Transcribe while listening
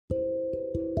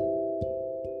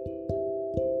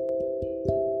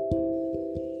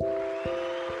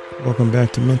Welcome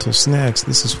back to Mental Snacks.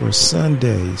 This is for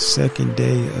Sunday, second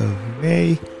day of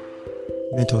May,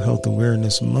 Mental Health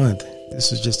Awareness Month.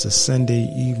 This is just a Sunday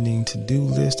evening to-do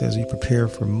list as we prepare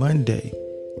for Monday.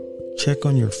 Check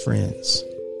on your friends.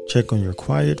 Check on your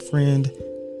quiet friend.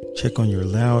 Check on your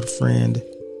loud friend.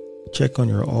 Check on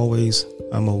your always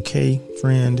I'm okay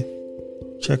friend.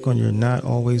 Check on your not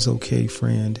always okay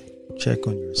friend. Check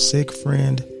on your sick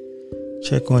friend.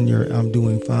 Check on your I'm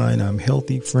doing fine, I'm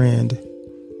healthy friend.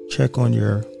 Check on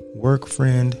your work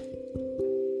friend.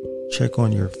 Check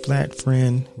on your flat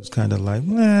friend who's kind of like,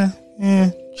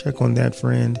 check on that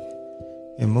friend.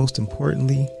 And most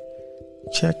importantly,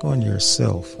 check on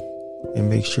yourself and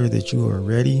make sure that you are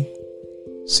ready,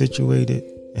 situated,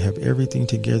 and have everything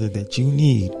together that you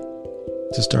need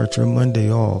to start your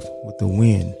Monday off with a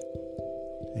win.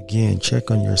 Again, check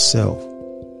on yourself.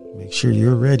 Make sure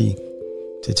you're ready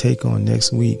to take on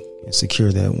next week and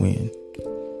secure that win.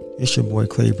 It's your boy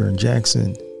Claiborne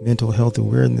Jackson, Mental Health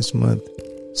Awareness Month.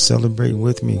 Celebrate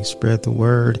with me, spread the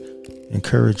word,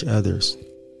 encourage others.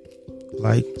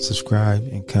 Like, subscribe,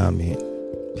 and comment.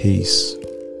 Peace.